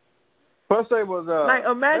 Plus, they was like,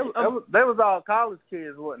 imagine they was all college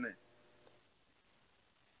kids, wasn't it?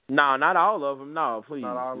 No, not all of them. No, please,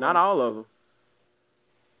 not all of them.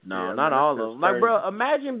 No, not all of them. Like, bro,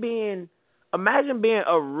 imagine being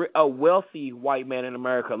a wealthy white man in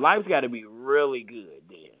America. Life's got to be really good,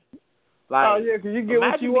 then. Like, because you get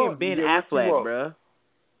what you want. Imagine being Ben Affleck, bro.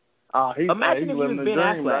 Imagine if you was Ben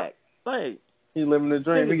Affleck. Like, he living the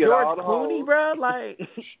dream. He get George all the Clooney, hoes, bro. Like,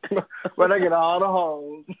 but they get all the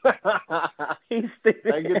hoes. They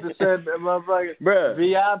get to send that motherfucker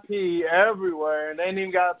VIP everywhere, and they ain't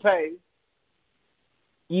even gotta pay.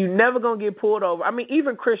 You never gonna get pulled over. I mean,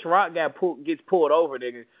 even Chris Rock gets pulled over,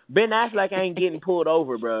 nigga. Ben Affleck ain't getting pulled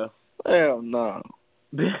over, bro. Hell no.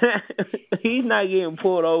 He's not getting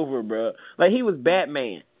pulled over, bro. Like, he was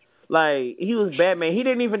Batman. He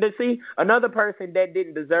didn't even see another person that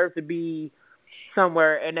didn't deserve to be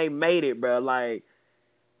somewhere, and they made it, bro. Like,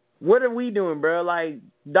 what are we doing, bro? Like,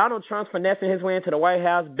 Donald Trump's finessing his way into the White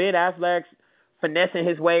House. Ben Affleck's finessing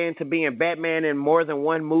his way into being Batman in more than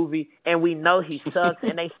one movie, and we know he sucks,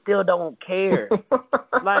 and they still don't care.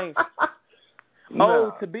 Like,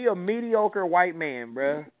 to be a mediocre white man,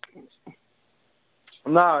 bro.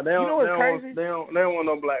 Nah, they don't want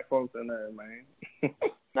no black folks in there, man.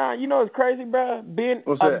 Nah, you know it's crazy, bro.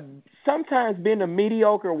 Sometimes being a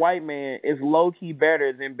mediocre white man is low key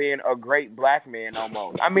better than being a great black man.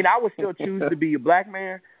 Almost. I mean, I would still choose to be a black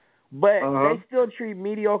man, but they still treat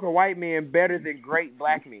mediocre white men better than great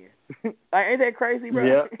black men. Like, ain't that crazy, bro?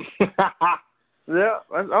 Yeah. Yeah,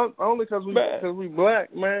 that's only because we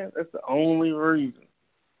black, man. That's the only reason.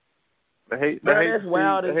 They hate that's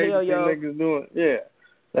wild as hell, yo. Niggas doing, yeah.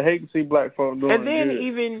 They hate to see black folk doing and then good.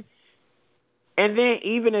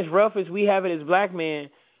 even as rough as we have it as black men,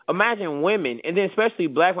 imagine women, and then especially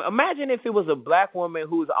black women. Imagine if it was a black woman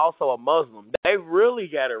who's also a Muslim. They really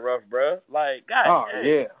got it rough, bro. Like, God damn.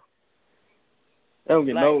 Yeah. They don't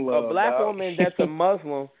get no love. A black woman that's a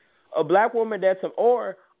Muslim, a black woman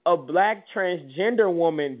or a black transgender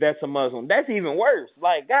woman that's a Muslim. That's even worse.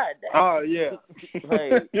 Like, God damn. Oh, yeah.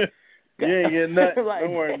 Like, you ain't getting nothing. Like,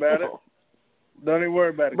 don't worry about it. Don't even worry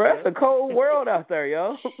about it. Bro, it's a cold world out there,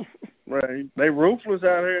 yo. Right. They ruthless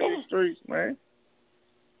out here in the streets, man.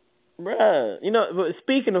 Bruh, you know, but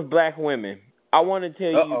speaking of black women, I want to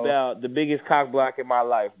tell you about the biggest cock block in my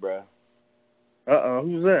life, bruh.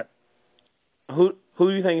 Who's that? Who do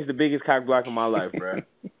you think is the biggest cock block in my life, bruh?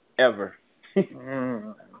 Ever.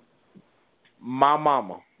 My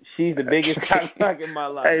mama. She's the biggest cock block in my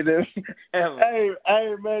life. Hey, dude. Ever.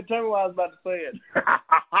 Hey, man, tell me what I was about to say it.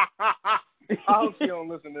 I hope she don't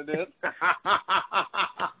listen to this.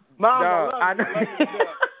 Mom, I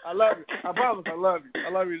love you. I promise I love you. I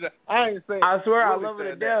love you. I ain't saying. I swear I love her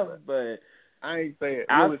to death, but I ain't saying.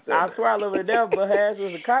 I swear I love her to death, but her ass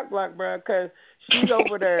was a cock block, bro, because she's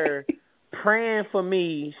over there praying for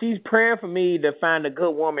me. She's praying for me to find a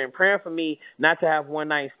good woman, praying for me not to have one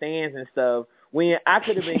night stands and stuff. When I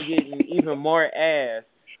could have been getting even more ass,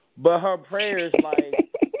 but her prayers like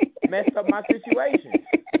messed up my situation.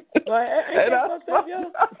 Like, ain't that fucked up,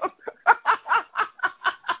 yo?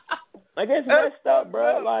 Like, it's messed up,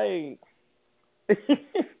 bro. Like,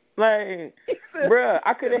 bro,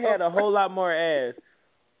 I could have had a whole lot more ass,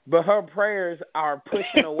 but her prayers are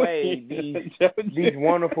pushing away these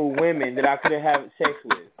wonderful women that I could have had sex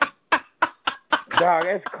with. Dog,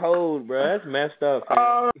 that's cold, bro. That's messed up. Man.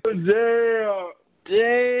 Oh,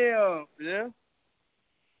 damn. Yeah.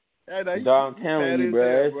 Hey, dog, I'm telling you,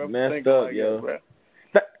 bro, it's messed up, yo.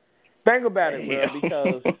 Think about it, bro,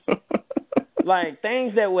 because like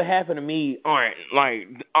things that would happen to me aren't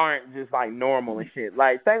just like normal and shit.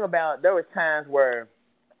 Like, think about, there was times where,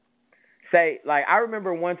 say, like, I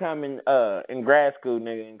remember one time in grad school,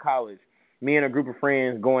 nigga, in college, me and a group of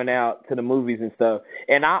friends going out to the movies and stuff,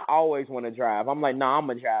 and I always want to drive. I'm like, I'm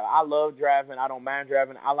gonna drive. I love driving. I don't mind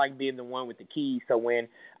driving. I like being the one with the keys. So when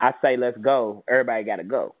I say let's go, everybody gotta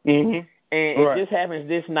go. Mm-hmm. And it just happens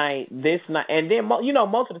this night, and then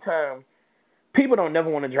most of the time, people don't never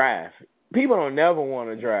want to drive. People don't never want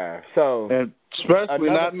to drive. So, and especially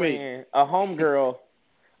not friend, me. A homegirl's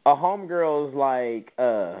like,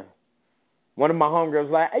 one of my homegirls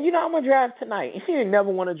like, hey, I'm gonna drive tonight. And she didn't never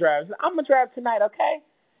want to drive. She's like, I'm gonna drive tonight, okay?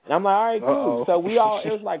 And I'm like, all right, cool. So we all, it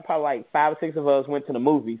was like probably like 5 or 6 of us went to the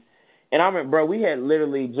movies. And I remember, bro, we had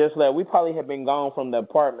literally just left. We probably had been gone from the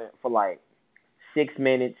apartment for like 6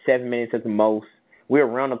 minutes, 7 minutes at the most. We were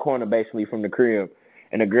around the corner basically from the crib,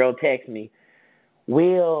 and the girl texted me,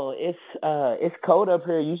 Will, it's cold up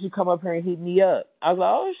here. You should come up here and heat me up. I was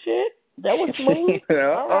like, oh shit, that was smooth.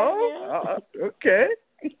 All right, okay.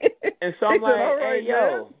 And so I'm like,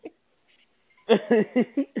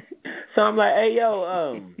 hey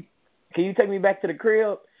yo, can you take me back to the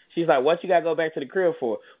crib? She's like, what you gotta go back to the crib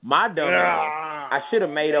for? My dumb ass, I should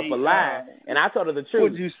have made up a lie, and I told her the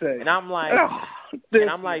truth. What'd you say? And I'm like,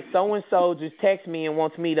 so and so just text me and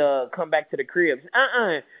wants me to come back to the crib.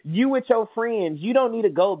 You with your friends, you don't need to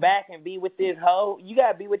go back and be with this hoe. You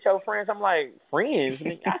gotta be with your friends. I'm like, friends? I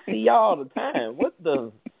mean, I see y'all all the time. What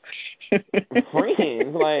the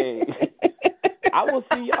friends? Like, I will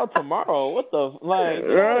see y'all tomorrow. What the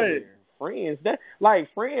right? Friends,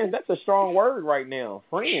 friends, that's a strong word right now.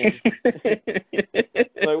 Friends.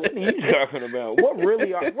 Like, what are you talking about? What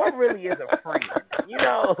really is a friend?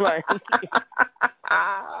 Like,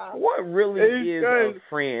 what really is a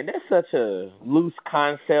friend? That's such a loose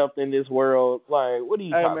concept in this world. Like, what are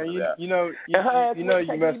you talking about? You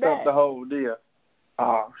messed up the whole deal.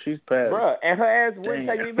 Oh, she's past. Bruh, and her ass wouldn't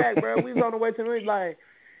take me back, bro. We was on the way to the movie, like,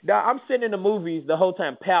 dog, I'm sitting in the movies the whole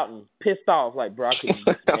time pouting, pissed off, like, bro, I couldn't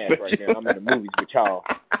get some ass right now. I'm in the movies with y'all.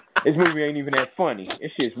 This movie ain't even that funny.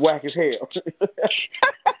 This shit's whack as hell.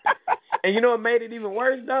 And you know what made it even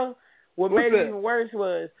worse, though? What made it even worse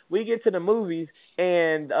was we get to the movies,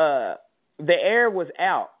 and the air was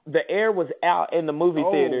out. The air was out in the movie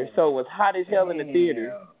theater, so it was hot as hell in the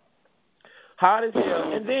theater. hot as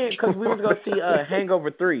hell. And then, because we was going to see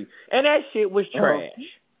Hangover 3, and that shit was trash.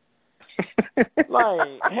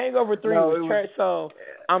 Like, Hangover 3 was trash. So,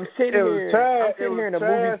 I'm sitting here in a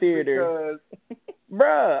movie theater.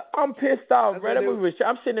 Bruh, I'm pissed off, bro. That movie was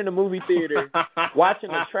I'm sitting in a movie theater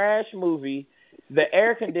watching a trash movie. The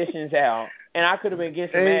air conditioning's out, and I could have been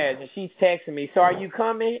getting some ads, and she's texting me, so are you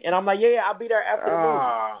coming? And I'm like, yeah, I'll be there after the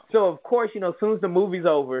movie. So, of course, you know, as soon as the movie's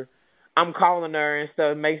over, I'm calling her and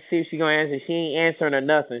stuff, make see if she's going to answer. She ain't answering or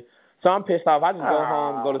nothing. So I'm pissed off. I just go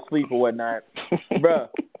home, go to sleep or whatnot. Bruh,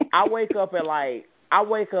 I wake up,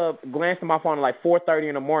 glance at my phone at like 4:30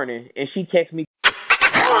 in the morning, and she texts me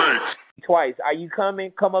twice. Are you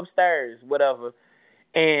coming? Come upstairs, whatever.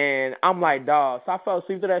 And I'm like, dog. So I fell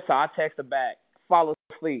asleep to that, so I text her back, fall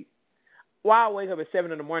asleep. While I wake up at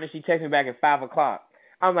 7 in the morning, she texts me back at 5 o'clock.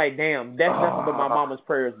 I'm like, damn, that's nothing but my mama's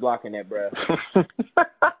prayers blocking that, bro.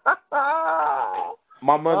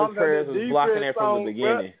 My mother's prayers was blocking that from the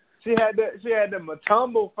beginning. She had that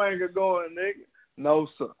Matumbo finger going, nigga. No,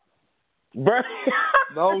 sir. Bro.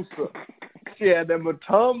 No, sir. She had that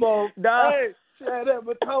Matumbo. Hey, she had that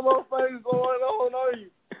Matumbo finger going on you.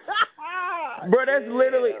 Bro, that's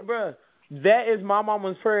literally, bro. That is my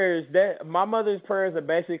mama's prayers. That my mother's prayers are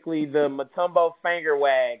basically the Matumbo finger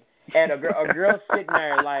wag at a girl sitting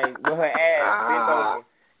there like with her ass bent over,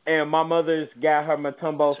 and my mother's got her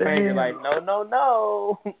Matumbo finger like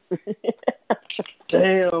no.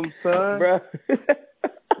 Damn, son. Bro.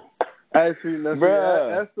 Actually,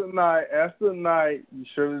 that's the night you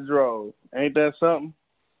should have drove. Ain't that something?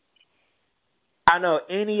 I know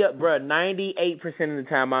 98% of the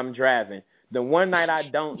time I'm driving. The one night I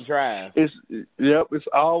don't drive. It's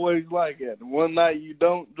always like that. The one night you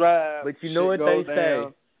don't drive. But you know what they say?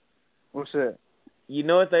 What's that? You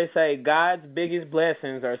know what they say? God's biggest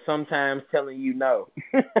blessings are sometimes telling you no.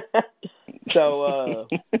 So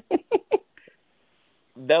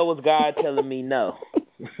that was God telling me no.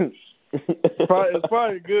 It's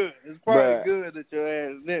probably good. It's probably good that your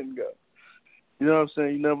ass didn't go. You know what I'm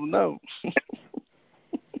saying? You never know.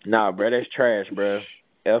 Nah, bro, that's trash, bro.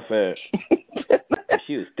 FF.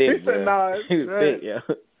 She was thick, bro. She was thick, yo.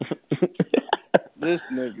 This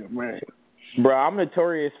nigga, man. Bro, I'm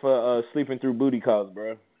notorious for sleeping through booty calls,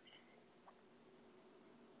 bro.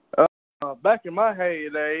 Back in my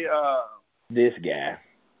heyday, this guy.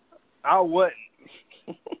 I wasn't.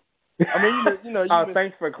 I mean, you know.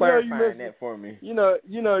 Thanks for clarifying that for me. You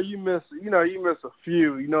miss a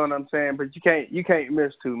few. You know what I'm saying? But you can't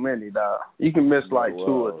miss too many, dog. You can miss like 2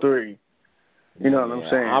 or 3. You know what I'm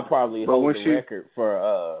saying? I probably hold the record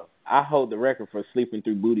for I hold the record for sleeping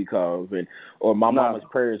through booty calls or my mama's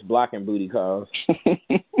prayers blocking booty calls.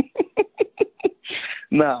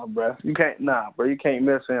 Nah, bro. You can't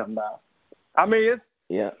miss him now. I mean,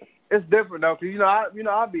 it's different though, cause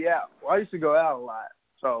I be out. I used to go out a lot,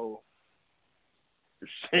 so.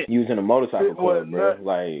 Shit. Using a motorcycle club, bro.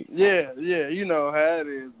 Like yeah, you know how it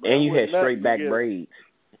is. Bro. And you had straight back braids.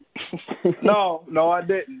 No, I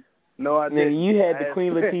didn't. Nigga, you had the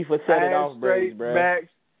Queen Latifah set it off braids, bro. Backs,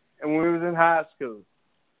 and when we was in high school,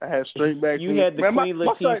 I had straight backs. You had the Queen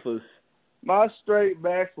Latifahs. My straight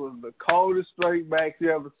backs was the coldest straight backs you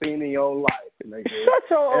ever seen in your life. Nigga. Shut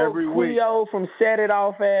your old Cleo from set it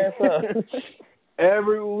off ass up.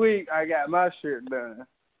 Every week I got my shit done.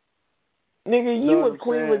 Nigga, you was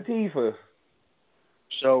Queen Latifah.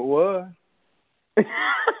 So what? Hey,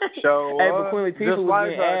 but Queen Latifah was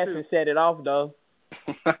getting ass and set it off, though.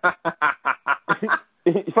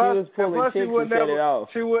 She was pulling chicks and set it off.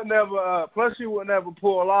 She would never, plus she would never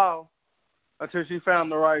pull off until she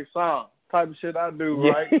found the right song. Type of shit I do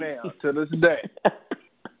right now, to this day.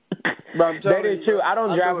 That is true. I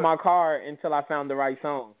don't drive my car until I found the right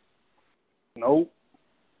song. Nope.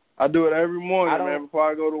 I do it every morning, man,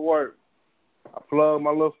 before I go to work. I plug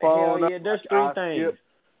my little phone. Hell yeah, there's 3 things.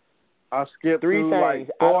 I skip 3 through like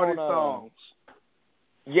 40 songs.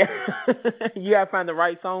 Yeah, you gotta find the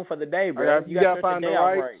right song for the day, bro. You gotta find the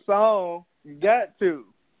right song. You got to.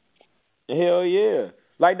 Hell yeah!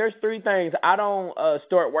 Like there's 3 things. I don't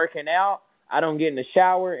start working out. I don't get in the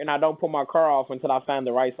shower, and I don't put my car off until I find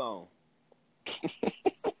the right song.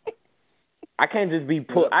 I can't just be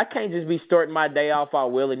starting my day off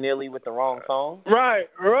all willy nilly with the wrong song. Right.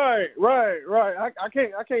 I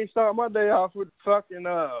can't start my day off with fucking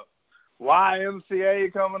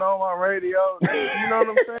YMCA coming on my radio. You know what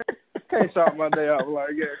I'm saying? Can't start my day off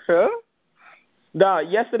like that, huh? Nah,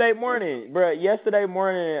 yesterday morning,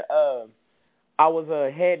 I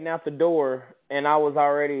was heading out the door, and I was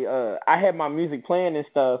already I had my music playing and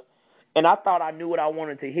stuff, and I thought I knew what I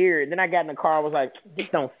wanted to hear. And then I got in the car, I was like, this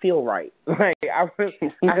don't feel right. Like I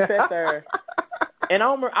sat there, And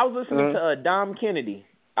I was listening to Dom Kennedy.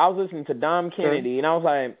 I was listening to Dom Kennedy, and I was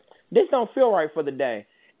like, this don't feel right for the day.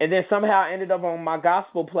 And then somehow I ended up on my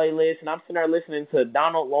gospel playlist, and I'm sitting there listening to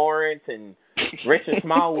Donald Lawrence and Richard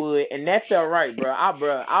Smallwood, and that felt right, bro. I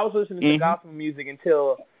was listening to gospel music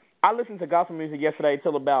I listened to gospel music yesterday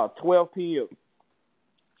till about 12 p.m.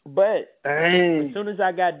 But as soon as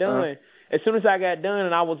I got done,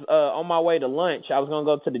 and I was on my way to lunch, I was gonna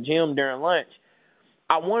go to the gym during lunch.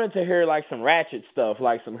 I wanted to hear like some ratchet stuff,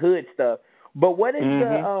 like some hood stuff. But what is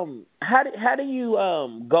the how do you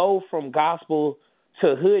go from gospel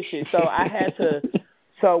to hood shit? So I had to.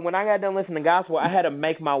 So when I got done listening to gospel, I had to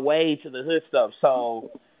make my way to the hood stuff.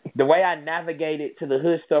 So the way I navigated to the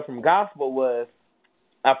hood stuff from gospel was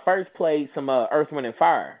I first played some Earth, Wind and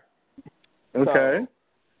Fire. Okay. So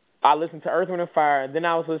I listened to Earth, Wind and Fire. Then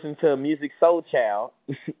I was listening to Music Soul Child.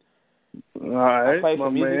 All right, I played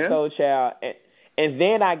some Music Soul Child. And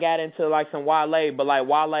then I got into like some Wale, but like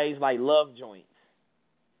Wale's like love joints.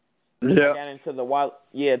 Yeah. I got into to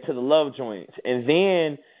the love joints. And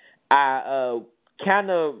then I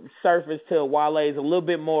kind of surfaced to Wale's a little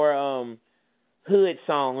bit more hood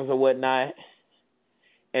songs or whatnot.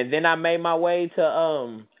 And then I made my way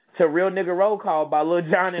to Real Nigga Roll Call by Lil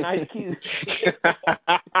Jon and Ice Cube.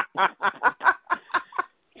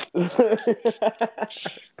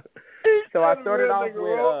 So I started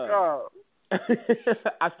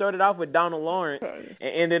off with Donald Lawrence and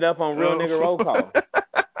ended up on Real Nigga Roll Call.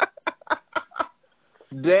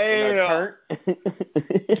 Damn.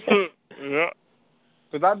 Yeah.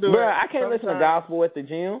 Cause I can't listen to gospel at the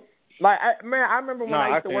gym. Like, I remember when I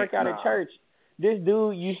used to work out at church. This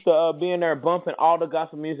dude used to be in there bumping all the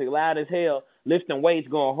gospel music loud as hell, lifting weights,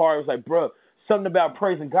 going hard. It was like, bro, something about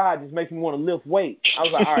praising God just makes me want to lift weights. I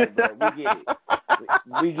was like, all right, bro, we get it.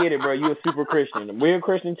 We get it, bro. You're a super Christian. We're a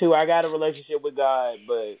Christian, too. I got a relationship with God,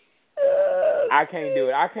 but I can't do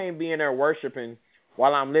it. I can't be in there worshiping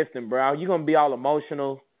while I'm lifting, bro. You're going to be all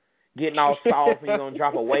emotional, getting all soft, and you're going to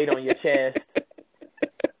drop a weight on your chest.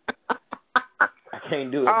 I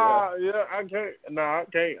can't do it, bro. Yeah, I can't. No, I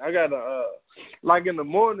can't. I got to, like in the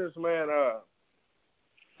mornings, man, I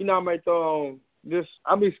may throw on this.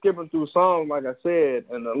 I be skipping through songs, like I said,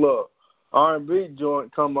 and a little R&B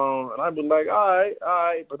joint come on, and I be like, all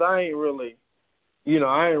right, but I ain't really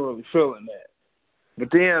feeling that.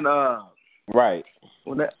 But then, right.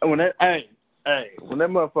 When that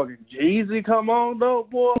motherfucking Jeezy come on though,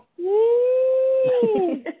 boy, woo,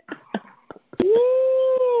 woo.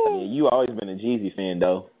 Yeah, you always been a Jeezy fan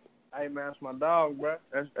though. Hey man, that's my dog, bro.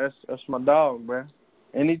 That's my dog, bro.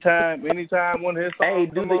 Anytime one of his songs Hey,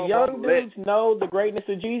 do the young dudes lit. know the greatness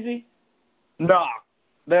of Jeezy? Nah,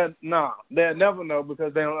 they'll never know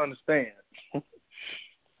because they don't understand.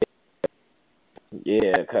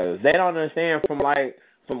 Yeah, because they don't understand from what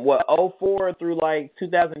 2004 through like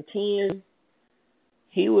 2010,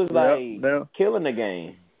 he was killing the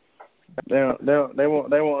game. They won't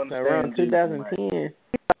understand. Around 2010.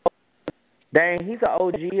 Dang, he's an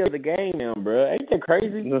OG of the game now, bro. Ain't that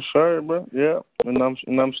crazy? Yes, sir, bro. Yeah, and I'm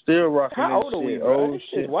still rocking. How old are we, bro? This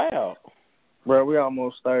shit wild. Bro, we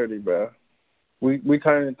almost 30, bro. We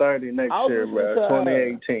turning 30 next year, bro.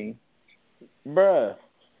 2018. Bruh.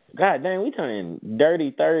 God dang, we turning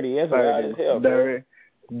dirty 30. That's wild as hell, bro.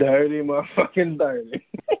 Dirty motherfucking 30.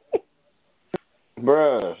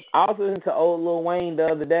 Bruh. I was listening to old Lil Wayne the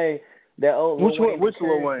other day. That old Which Lil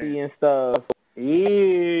Wayne? And stuff.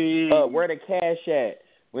 Yeah. Where the cash at?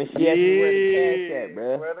 When she asked me where the cash at,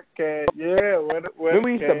 bro. Where the cash? Yeah, where Remember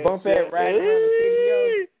we used to bump that right around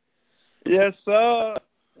the studio? Yes, sir.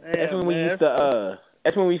 That's when we used to.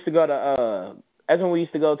 That's when we used to go to. That's when we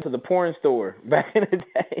used to go to the porn store back in the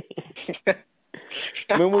day.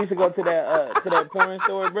 When we used to go to that porn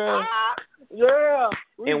store, bro. Yeah.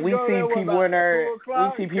 And we see people in there.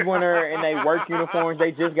 We see people in there in their work uniforms.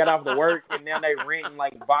 They just got off the work and now they renting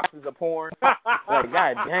like boxes of porn. Like,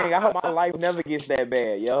 God dang! I hope my life never gets that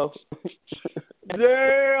bad, yo.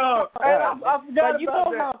 Yeah. I forgot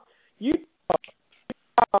about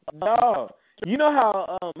that. You know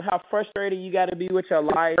how frustrated you got to be with your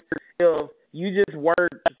life if you just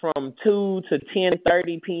work from 2 to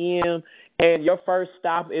 10:30 p.m. and your first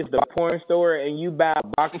stop is the porn store and you buy a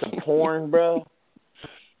box of porn, bro.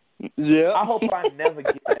 Yeah. I hope I never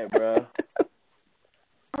get that, bro.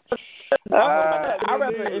 I'd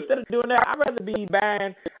rather, instead of doing that, I'd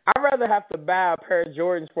rather have to buy a pair of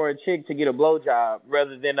Jordans for a chick to get a blowjob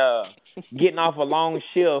rather than getting off a long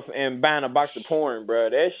shift and buying a box of porn, bro.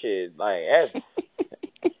 That shit, like,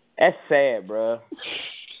 that's sad, bro.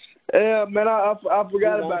 Yeah, man, I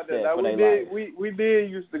forgot about that. Like, we did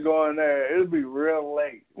used to go in there. It'd be real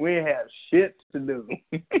late. We ain't have shit to do.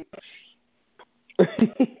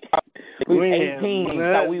 We was 18.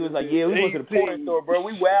 Thought we was like, yeah, we went to the porn store, bro.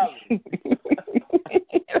 We wildin'.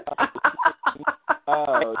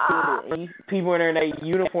 Oh, dude. People in there in their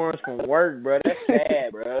uniforms from work, bro. That's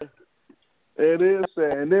sad, bro. It is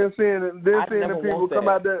sad. And then seeing the people come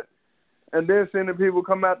out there, and then seeing the people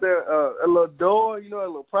come out there, a little door, a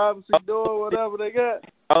little privacy door, whatever they got.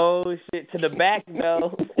 Oh shit! To the back,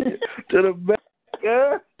 though. To the back,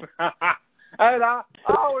 yeah. And I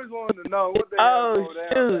always wanted to know what the hell goes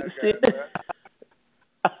down back there,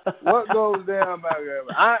 bro. What goes down back there?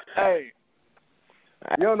 Hey,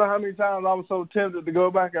 you don't know how many times I was so tempted to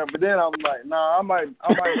go back there, but then I was like, nah, I might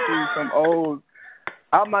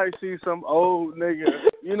see some old nigga.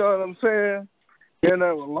 You know what I'm saying? In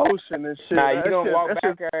there with lotion and shit. Nah, you gonna walk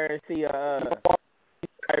back there and see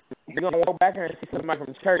you're gonna walk back there and see somebody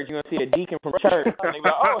from church. You're gonna see a deacon from church. And they be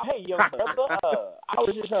like, oh, hey, yo, brother, I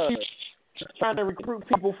was just trying to recruit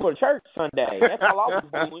people for church Sunday. That's all I was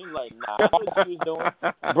doing. Like, nah, I know what you was doing,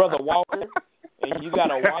 Brother Walker. And you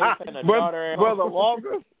got a wife and a daughter. Brother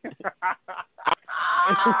Walker.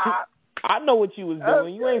 I know what you was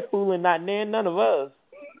doing. You ain't fooling not none of us.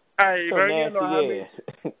 Hey, so man,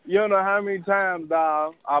 you don't know how many times,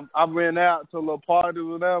 dog, I've been out to a little party or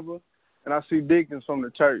whatever, and I see deacons from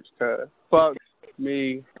the church, cuz. Fuck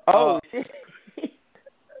me. Oh, shit.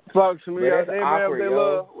 Fucks me. That's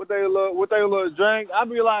awkward, with their little drink. I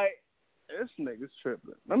be like, this nigga's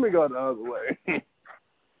tripping. Let me go the other way.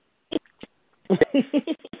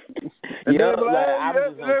 And yeah, then be like, I'm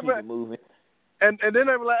just gonna keep it moving. And then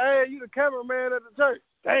they be like, hey, you the cameraman at the church.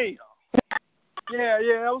 Damn.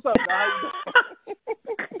 Yeah, what's up, dog?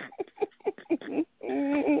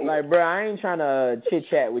 Like, bro, I ain't trying to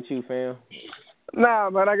chit-chat with you, fam. Nah,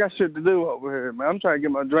 man, I got shit to do over here, man. I'm trying to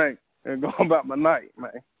get my drink and go about my night,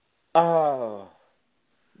 man. Oh.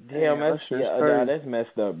 Damn, that's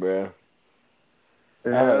messed up, bro.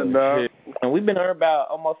 Yeah, dog. And we've been on about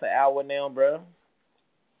almost an hour now, bro.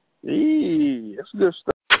 That's good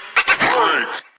stuff.